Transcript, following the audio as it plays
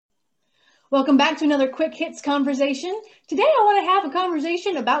Welcome back to another Quick Hits conversation. Today I want to have a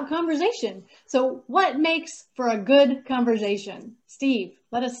conversation about conversation. So what makes for a good conversation? Steve,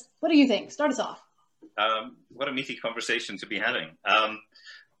 what do you think? Start us off. What a meaty conversation to be having.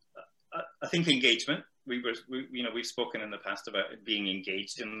 I think engagement. We've spoken in the past about being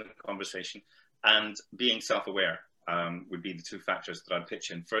engaged in the conversation, and being self-aware would be the two factors that I'd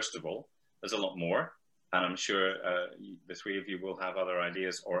pitch in. First of all, there's a lot more, and I'm sure the three of you will have other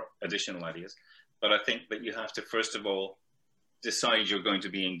ideas or additional ideas. But I think that you have to first of all decide you're going to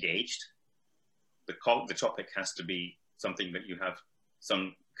be engaged. The topic has to be something that you have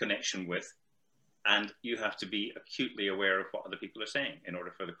some connection with. And you have to be acutely aware of what other people are saying in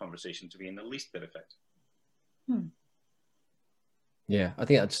order for the conversation to be in the least bit effective. Yeah, I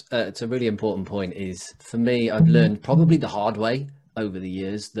think it's a really important point. Is for me, I've learned probably the hard way over the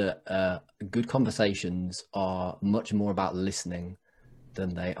years that good conversations are much more about listening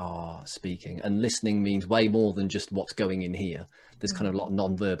than they are speaking. And listening means way more than just what's going in here. There's kind of a lot of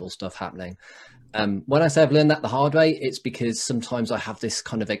non-verbal stuff happening. When I say I've learned that the hard way, it's because sometimes I have this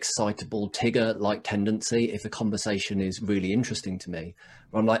kind of excitable Tigger-like tendency if a conversation is really interesting to me,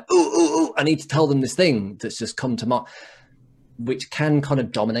 where I'm like, ooh, I need to tell them this thing that's just come to mind, which can kind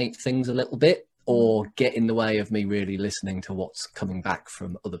of dominate things a little bit or get in the way of me really listening to what's coming back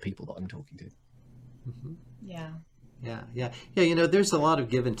from other people that I'm talking to. Mm-hmm. Yeah. You know, there's a lot of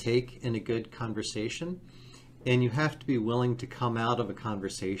give and take in a good conversation, and you have to be willing to come out of a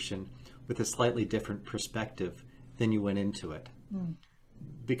conversation with a slightly different perspective than you went into it.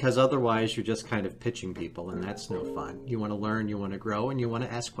 Because otherwise you're just kind of pitching people, and that's no fun. You want to learn, you want to grow, and you want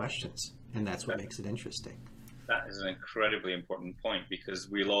to ask questions, and that's what makes it interesting. That is an incredibly important point, because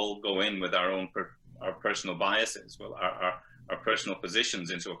we'll all go in with our own our personal biases, well, our personal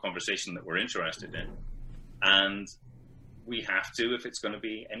positions into a conversation that we're interested in. And we have to, if it's going to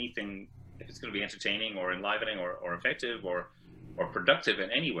be anything, if it's going to be entertaining or enlivening or effective or productive in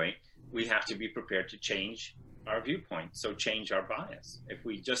any way, we have to be prepared to change our viewpoint. So change our bias. If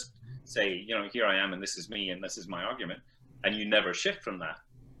we just say, you know, here I am and this is me and this is my argument, and you never shift from that,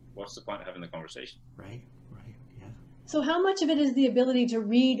 what's the point of having the conversation? Right, yeah. So how much of it is the ability to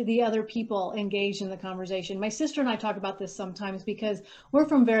read the other people engaged in the conversation? My sister and I talk about this sometimes because we're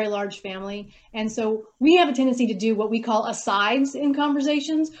from a very large family. And so we have a tendency to do what we call asides in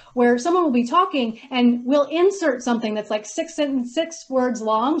conversations, where someone will be talking and we'll insert something that's like 6 words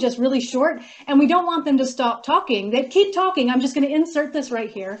long, just really short. And we don't want them to stop talking. They keep talking. I'm just going to insert this right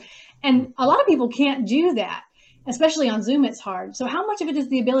here. And a lot of people can't do that. Especially on Zoom, it's hard. So how much of it is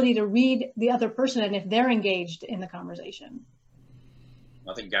the ability to read the other person and if they're engaged in the conversation?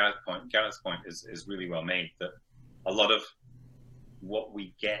 I think Gareth's point is really well made, that a lot of what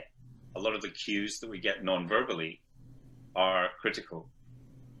we get, a lot of the cues that we get non-verbally are critical.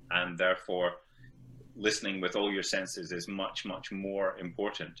 And therefore, listening with all your senses is much, much more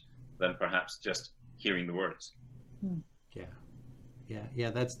important than perhaps just hearing the words.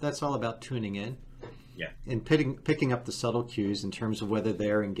 Yeah. That's all about tuning in. Yeah. And picking up the subtle cues in terms of whether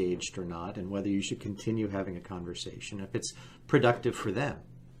they're engaged or not, and whether you should continue having a conversation if it's productive for them.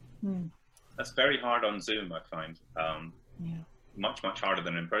 That's very hard on Zoom, I find. Much harder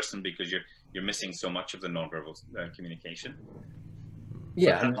than in person, because you're missing so much of the nonverbal communication.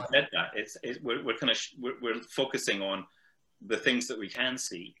 Yeah. Having said that, we're focusing on the things that we can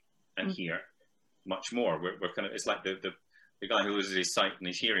see and hear much more. We're kind of, it's like the guy who loses his sight and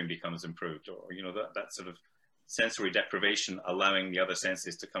his hearing becomes improved, or, you know, that sort of sensory deprivation, allowing the other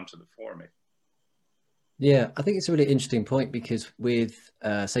senses to come to the fore. Maybe. Yeah, I think it's a really interesting point, because with,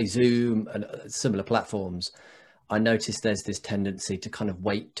 say, Zoom and similar platforms, I noticed there's this tendency to kind of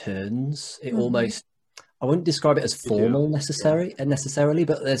wait turns. It almost, I wouldn't describe it as formal necessarily,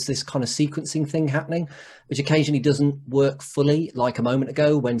 but there's this kind of sequencing thing happening, which occasionally doesn't work fully. Like a moment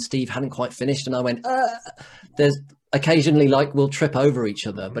ago when Steve hadn't quite finished and I went, there's occasionally, like, we'll trip over each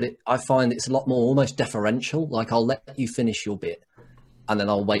other, but I find it's a lot more almost deferential. Like, I'll let you finish your bit and then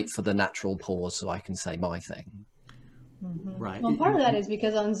I'll wait for the natural pause so I can say my thing. Right. Well, part of that is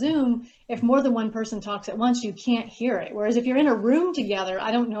because on Zoom, if more than one person talks at once, you can't hear it. Whereas if you're in a room together,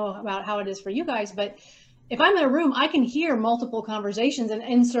 I don't know about how it is for you guys, but if I'm in a room, I can hear multiple conversations and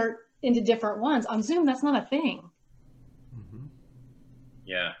insert into different ones. On Zoom, that's not a thing.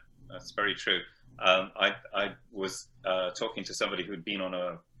 Yeah, that's very true. I was talking to somebody who'd been on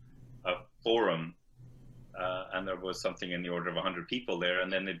a forum, and there was something in the order of 100 people there,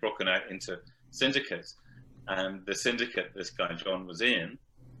 and then they'd broken out into syndicates. And the syndicate this guy John was in,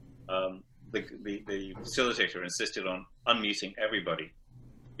 the facilitator insisted on unmuting everybody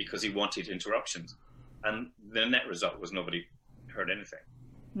because he wanted interruptions, and the net result was nobody heard anything.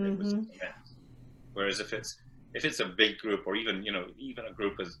 It was yeah. Whereas if it's a big group, or even even a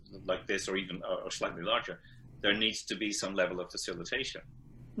group like this, or even or slightly larger, there needs to be some level of facilitation.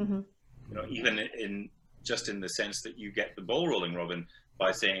 Even in the sense that you get the ball rolling, Robin,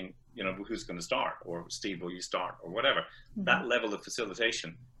 by saying, who's going to start, or Steve, will you start, or whatever. That level of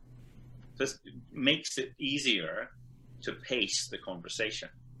facilitation just makes it easier to pace the conversation.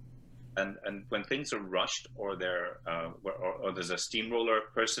 And when things are rushed, or or there's a steamroller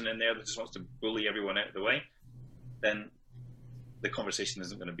person in there that just wants to bully everyone out of the way, then the conversation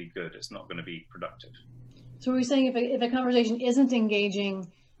isn't going to be good. It's not going to be productive. So we're saying if a conversation isn't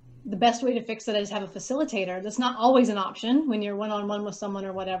engaging, the best way to fix it is have a facilitator. That's not always an option when you're one-on-one with someone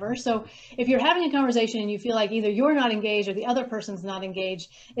or whatever. So if you're having a conversation and you feel like either you're not engaged or the other person's not engaged,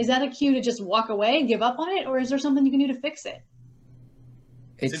 is that a cue to just walk away and give up on it? Or is there something you can do to fix it?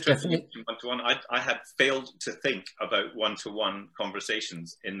 It's definitely one-to-one. I had failed to think about one-to-one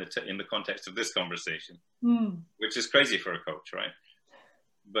conversations in the context of this conversation, which is crazy for a coach, right?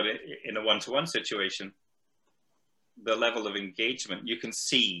 But in a one-to-one situation, the level of engagement, you can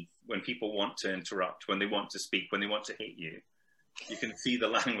see when people want to interrupt, when they want to speak, when they want to hit you. You can see the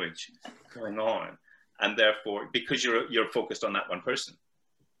language going on, and therefore, because you're focused on that one person.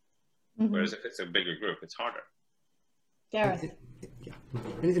 Whereas if it's a bigger group, it's harder. Gareth. Yeah,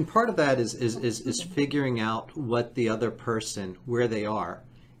 and part of that is figuring out what the other person, where they are,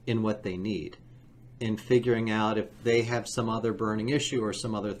 and what they need, and figuring out if they have some other burning issue or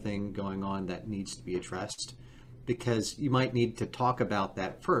some other thing going on that needs to be addressed, because you might need to talk about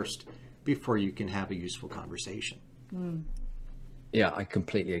that first before you can have a useful conversation. Yeah, I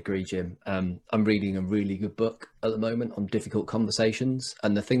completely agree, Jim. I'm reading a really good book at the moment on difficult conversations.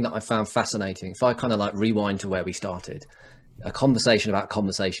 And the thing that I found fascinating, if I kind of like rewind to where we started, a conversation about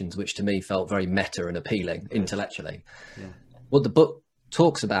conversations, which to me felt very meta and appealing intellectually. Yeah. What the book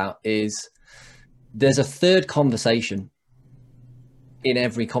talks about is there's a third conversation in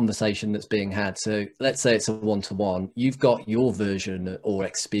every conversation that's being had. So let's say it's a one-to-one, you've got your version or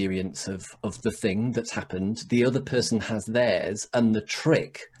experience of the thing that's happened. The other person has theirs. And the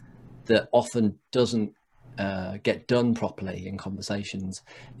trick that often doesn't get done properly in conversations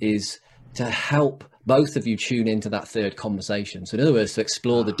is to help both of you tune into that third conversation. So in other words, to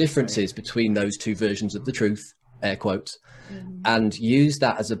explore the differences between those two versions of the truth, air quotes, and use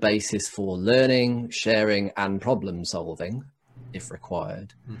that as a basis for learning, sharing, and problem solving, if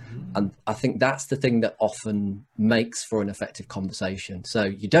required. And I think that's the thing that often makes for an effective conversation. So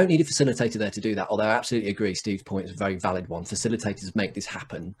you don't need a facilitator there to do that, although I absolutely agree, Steve's point is a very valid one. Facilitators make this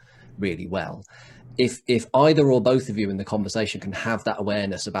happen really well. If either or both of you in the conversation can have that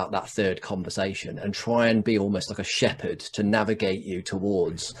awareness about that third conversation and try and be almost like a shepherd to navigate you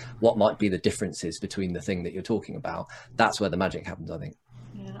towards what might be the differences between the thing that you're talking about, that's where the magic happens, I think.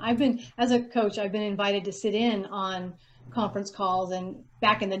 Yeah, as a coach, I've been invited to sit in on conference calls and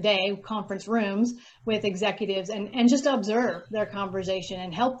back in the day, conference rooms with executives and just observe their conversation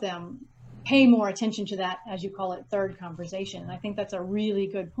and help them pay more attention to that, as you call it, third conversation. And I think that's a really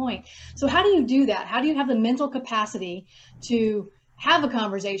good point. So how do you do that? How do you have the mental capacity to have a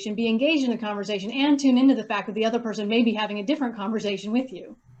conversation, be engaged in a conversation, and tune into the fact that the other person may be having a different conversation with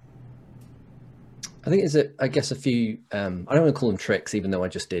you? I think there's a few, I don't want to call them tricks, even though I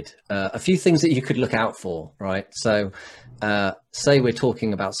just did, a few things that you could look out for, right? So say we're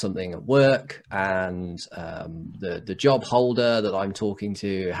talking about something at work and the job holder that I'm talking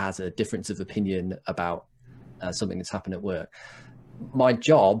to has a difference of opinion about something that's happened at work. My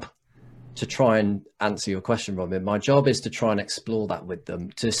job, to try and answer your question, Robin, my job is to try and explore that with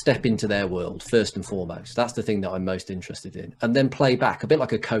them, to step into their world first and foremost. That's the thing that I'm most interested in. And then play back, a bit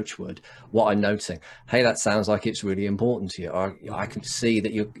like a coach would, what I'm noticing. Hey, that sounds like it's really important to you. Or I can see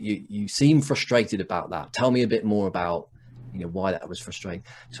that you seem frustrated about that. Tell me a bit more about why that was frustrating.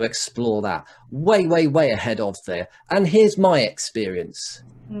 To explore that way ahead of there. And here's my experience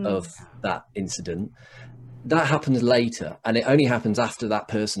of that incident. That happens later, and it only happens after that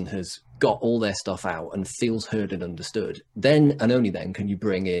person has got all their stuff out and feels heard and understood. Then and only then can you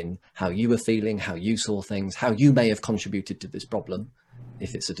bring in how you were feeling, how you saw things, how you may have contributed to this problem,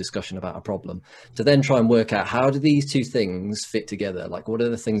 if it's a discussion about a problem, to then try and work out how do these two things fit together? Like, what are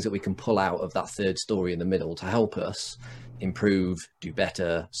the things that we can pull out of that third story in the middle to help us improve, do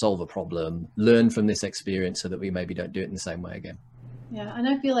better, solve a problem, learn from this experience so that we maybe don't do it in the same way again. Yeah, and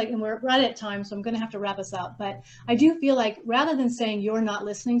I feel like, and we're right at time, so I'm going to have to wrap us up, but I do feel like rather than saying you're not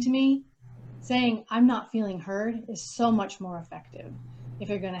listening to me, saying I'm not feeling heard is so much more effective if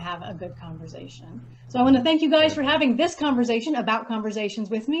you're going to have a good conversation. So I want to thank you guys for having this conversation about conversations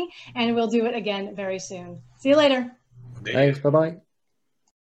with me, and we'll do it again very soon. See you later. Thanks, bye-bye.